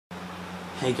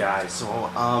Hey guys, so I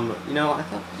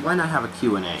thought why not have a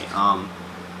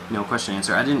Q&A? Question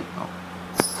answer. I didn't. Oh,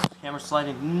 hammer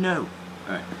sliding. No.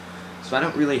 All right. So I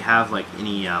don't really have like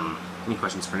any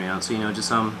questions for now. So just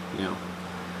send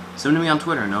them to me on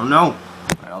Twitter. No. All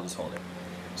right, I'll just hold it.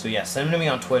 So yeah, send them to me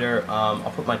on Twitter.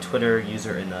 I'll put my Twitter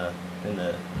user in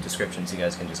the description, so you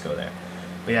guys can just go there.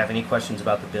 But yeah, if any questions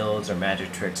about the builds or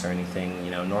magic tricks or anything,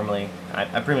 normally I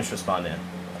pretty much respond to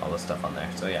all the stuff on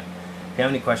there. So yeah. If you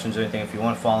have any questions or anything, if you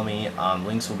want to follow me,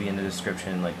 links will be in the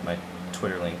description, like my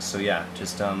Twitter links. So yeah,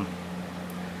 just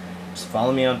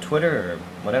follow me on Twitter or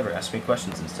whatever. Ask me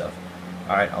questions and stuff.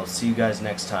 All right, I'll see you guys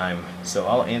next time. So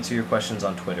I'll answer your questions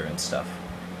on Twitter and stuff.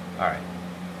 All right,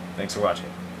 thanks for watching.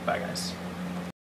 Bye, guys.